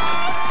over,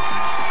 Rose.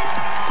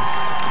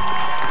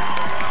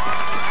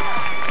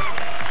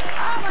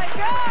 Oh my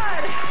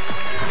God!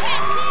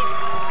 Can't see.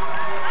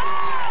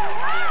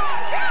 Oh,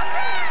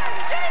 girlfriend!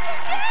 There's some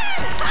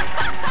skin!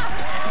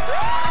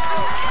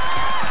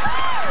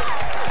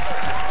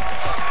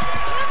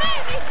 The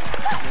babies!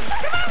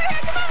 Come over here! Come over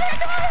here! Come over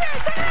here!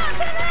 Turn around!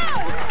 Turn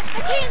around!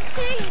 I can't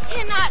see. I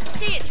cannot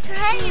see. It's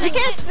crazy. You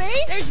can't see?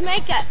 There's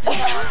makeup.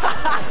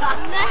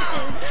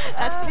 Nothing.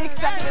 That's to be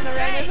expected in the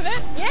rain, isn't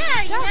it?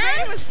 Yeah, you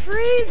know. It was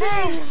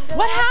freezing.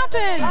 What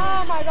happened?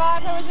 Oh my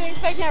gosh, I wasn't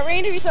expecting that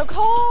rain to be so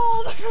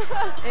cold.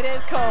 It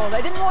is cold.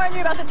 I didn't warn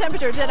you about the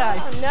temperature, did I?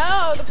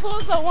 No, the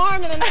pool's so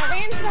warm and then that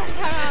rain started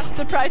coming out.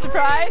 Surprise,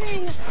 surprise.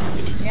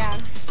 Yeah.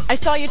 I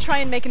saw you try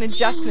and make an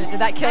adjustment. Did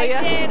that kill you?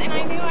 I did, and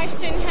I knew I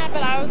shouldn't have,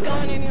 but I was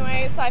going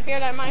anyway, so I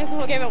figured I might as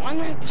well give it one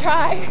last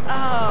try.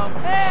 Oh,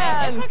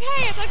 man. It's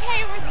okay, it's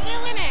okay. We're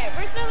still in it.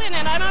 We're still in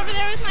it. I'm over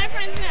there with my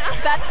friends now.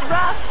 That's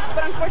rough,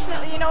 but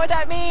unfortunately, you know what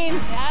that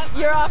means. Yep.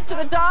 You're off to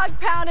the dog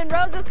pound, and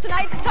Rose is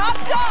tonight's top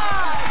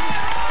dog.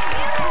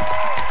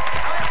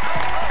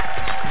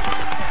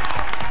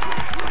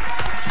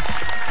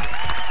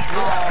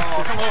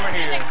 Oh, come over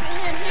here.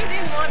 He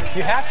didn't want me.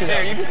 You have to.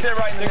 Here, you can sit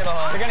right in the middle,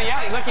 huh? They're gonna yell.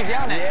 Look, he's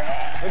yelling at you.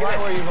 Look Right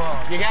at where this. you belong.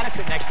 You gotta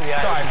sit next to the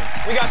Sorry,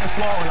 other. we got the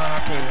small one on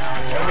our team now.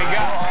 There we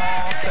go.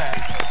 All set.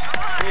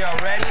 We are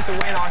ready to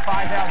win our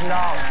 $5,000.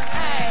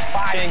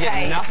 Can't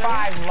get nothing.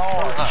 5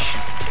 large.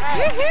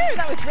 Woohoo!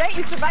 That was great.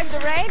 You survived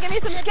the rain. Give me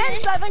some skin,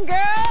 Southern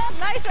girl.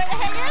 Nice way to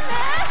hang in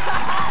there.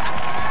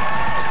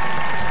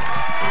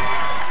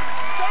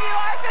 So you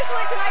are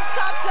officially tonight's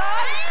top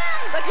dog,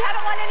 but you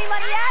haven't won any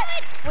money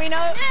yet. We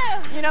know.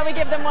 You know we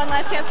give them one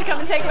last chance to come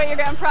and take away your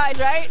grand prize,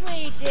 right?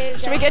 We do.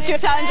 Should we get you a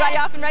towel and dry you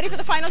off and ready for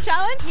the final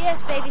challenge?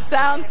 Yes, baby.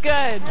 Sounds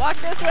good. Walk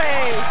this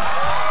way.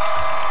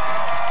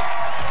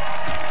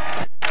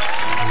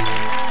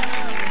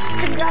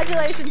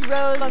 Congratulations,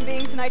 Rose, on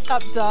being tonight's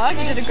top dog.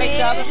 You did a great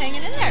job of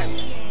hanging in there.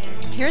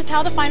 here's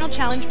how the final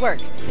challenge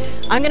works.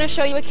 I'm going to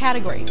show you a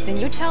category. Then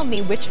you tell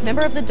me which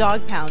member of the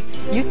dog pound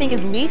you think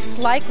is least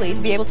likely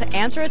to be able to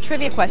answer a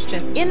trivia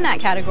question in that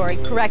category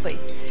correctly.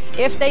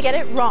 If they get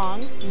it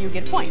wrong, you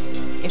get a point.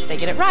 If they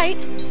get it right,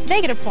 they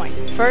get a point.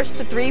 First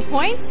to 3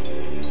 points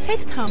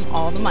takes home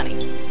all the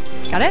money.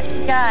 Got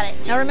it? Got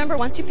it. Now remember,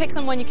 once you pick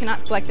someone, you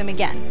cannot select them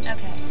again.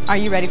 Okay. Are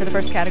you ready for the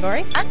first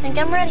category? I think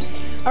I'm ready.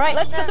 All right,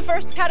 let's put the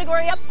first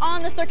category up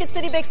on the Circuit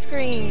City big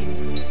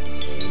screen.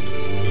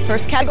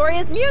 First category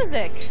is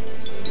music.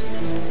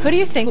 Who do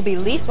you think will be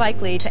least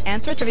likely to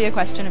answer a trivia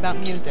question about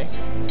music?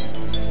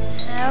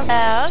 How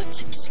about,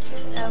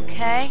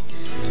 okay,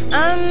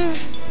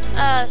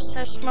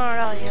 so smart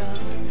all you.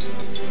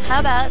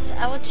 How about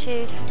I will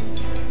choose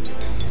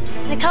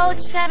Nicole. I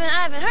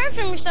haven't heard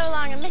from you so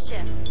long. I miss you.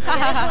 I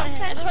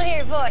just want to hear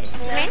your voice.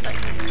 You know? Okay.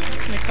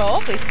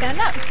 Nicole, please stand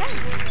up. Okay.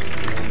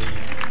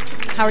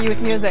 How are you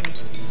with music?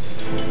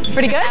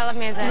 Pretty good? I love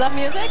music. You love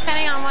music?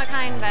 Depending on what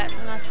kind, but for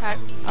the most part.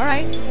 All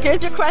right.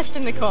 Here's your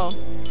question, Nicole.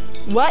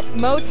 What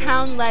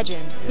Motown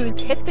legend, whose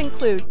hits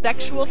include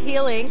Sexual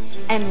Healing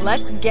and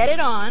Let's Get It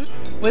On,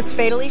 was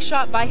fatally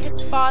shot by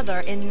his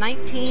father in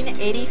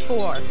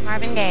 1984?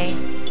 Marvin Gaye.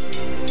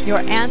 Your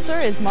answer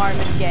is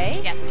Marvin Gaye.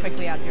 Yes.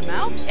 Quickly out of your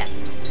mouth. Yes.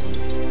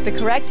 The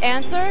correct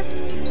answer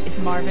is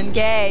Marvin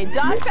Gaye.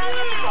 Dog pound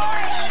gets a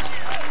point.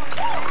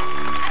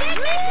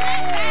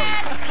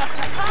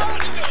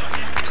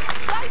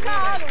 Dog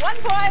pound, 1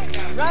 point.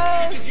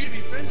 Rose,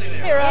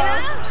 0.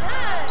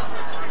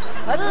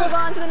 Let's move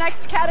on to the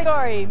next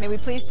category. May we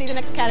please see the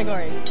next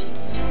category?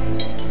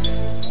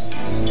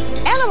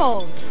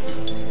 Animals.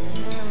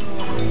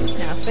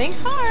 Now think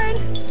hard.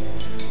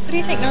 Who do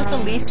you think knows the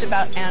least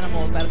about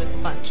animals out of this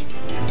bunch? You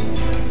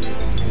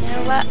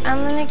know what?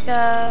 I'm gonna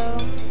go.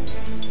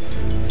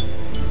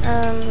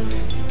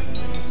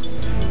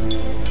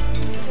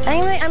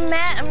 I'm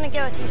Matt. I'm gonna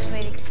go with you,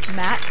 sweetie.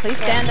 Matt, please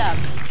stand up.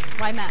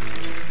 Why Matt?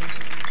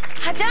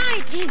 I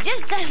don't. He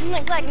just doesn't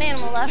look like an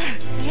animal lover.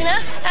 You know?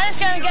 I'm just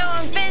gonna go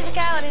on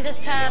physicality this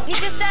time. He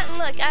just doesn't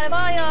look, out of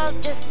all y'all,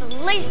 just the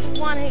least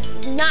one who's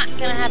not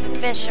gonna have a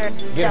fish or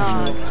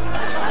dog.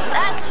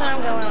 That's what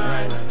I'm going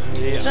on.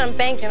 That's what I'm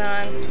banking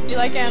on. Do you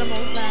like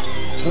animals, Matt?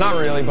 Not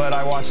really, but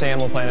I watched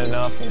Animal Planet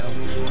enough, you know.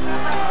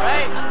 All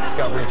right.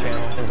 Discovery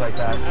Channel, things like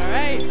that. All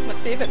right.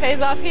 Let's see if it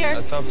pays off here.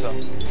 Let's hope so.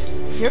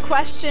 Your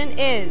question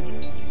is,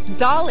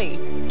 Dolly,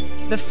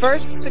 the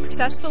first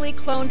successfully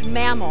cloned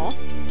mammal,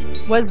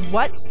 was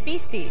what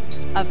species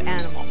of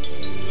animal?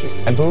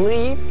 I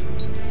believe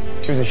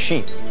she was a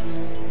sheep.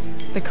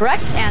 The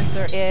correct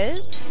answer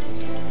is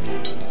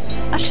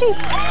a sheep.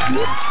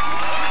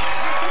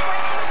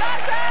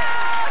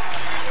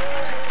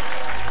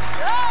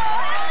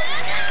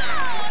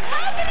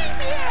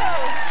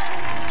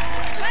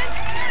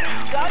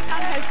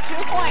 Dogtown has 2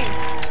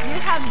 points. You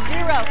have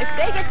 0. If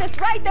they get this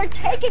right, they're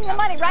taking the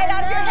money right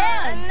out of your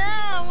hands. No,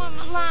 I want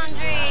my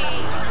laundry.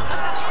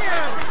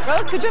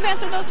 Rose, could you have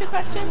answered those 2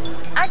 questions?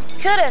 I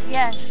could have,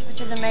 yes,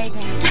 which is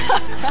amazing.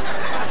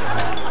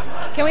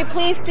 Can we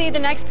please see the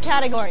next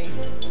category?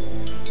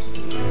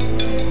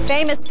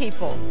 Famous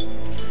people.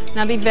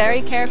 Now be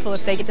very careful.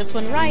 If they get this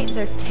one right,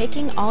 they're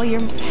taking all your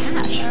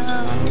cash.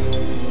 No,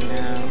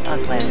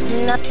 I'll play with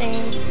nothing.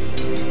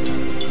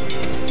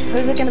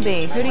 Who's it going to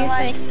be? Who do you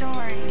think?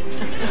 Story.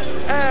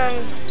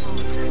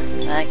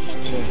 I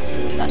can choose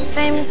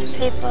famous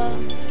people.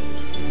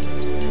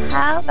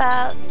 How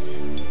about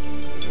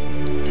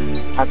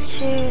I'll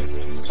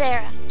choose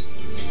Sarah.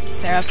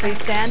 Sarah, please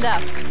stand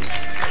up.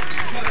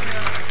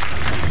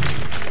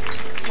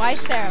 Why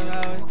Sarah,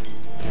 Rose?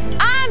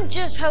 I'm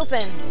just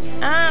hoping.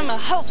 I'm a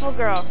hopeful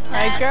girl. All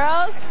right,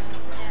 girls?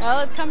 Well,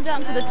 it's come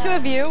down to the 2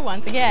 of you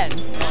once again.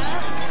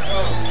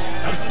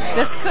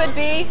 This could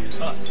be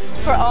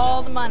for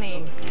all the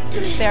money.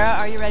 Sarah,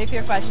 are you ready for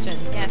your question?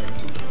 Yes.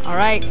 All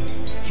right.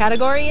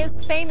 Category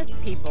is famous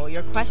people.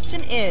 Your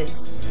question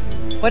is,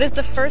 what is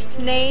the first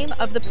name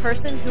of the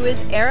person who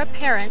is heir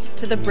apparent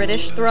to the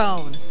British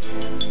throne?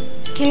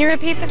 Can you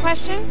repeat the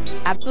question?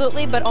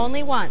 Absolutely, but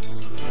only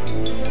once.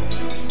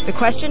 The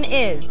question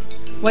is,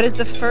 what is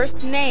the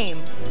first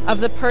name of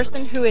the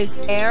person who is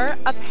heir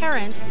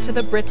apparent to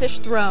the British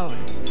throne?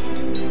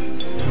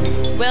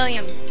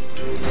 William.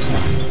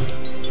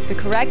 The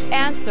correct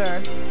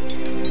answer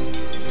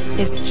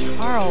is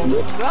Charles.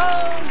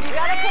 Rose, you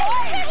got a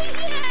point!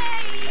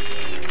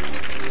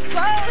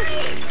 Close!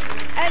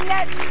 And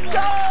yet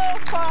so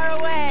far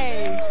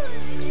away.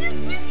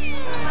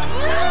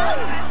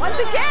 Once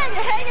again,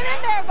 you're hanging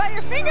in there by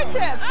your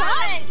fingertips,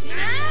 huh?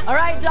 All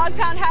right, Dog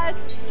Pound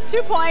has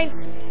 2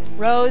 points.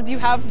 Rose, you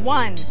have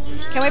 1.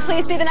 Can we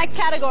please see the next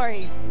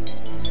category?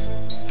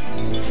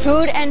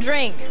 Food and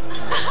drink.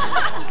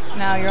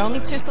 Now, your only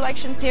 2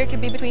 selections here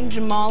could be between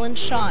Jamal and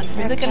Sean.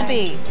 Who's it going to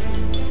be?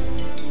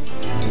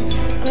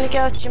 I'm going to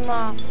go with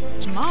Jamal.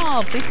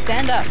 Jamal, please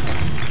stand up.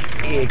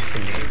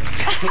 Excellent.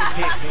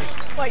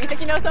 What, you think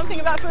you know something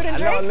about food and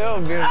drink? I know a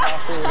little bit about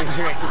food and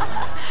drink.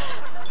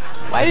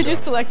 Why did you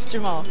select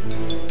Jamal?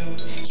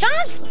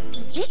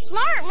 Sean's, he's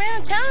smart, man.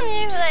 I'm telling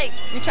you. Like,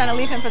 You're trying to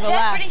leave him for the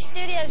Jeopardy last.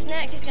 Studios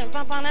next. He's gonna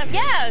bump on up.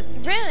 Yeah,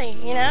 really.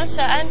 You know.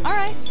 So I. All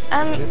right.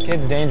 This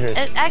kid's dangerous.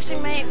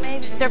 Actually,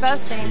 maybe they're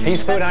both dangerous.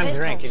 He's food, Both I'm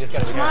drink. pistols. You just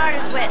gotta be smart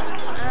as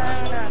whips.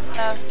 I don't know.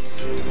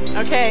 So.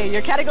 Okay,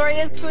 your category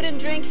is food and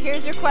drink.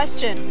 Here's your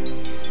question.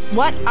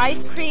 What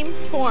ice cream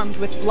formed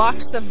with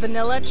blocks of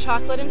vanilla,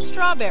 chocolate, and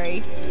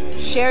strawberry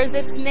shares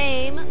its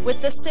name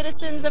with the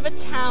citizens of a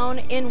town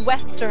in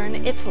western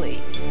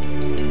Italy?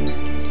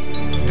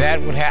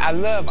 That would have, I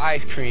love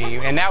ice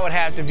cream, and that would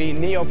have to be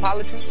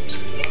Neapolitan.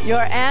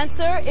 Your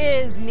answer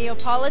is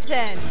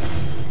Neapolitan.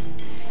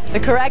 The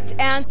correct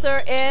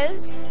answer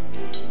is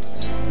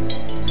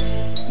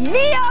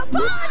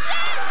Neapolitan!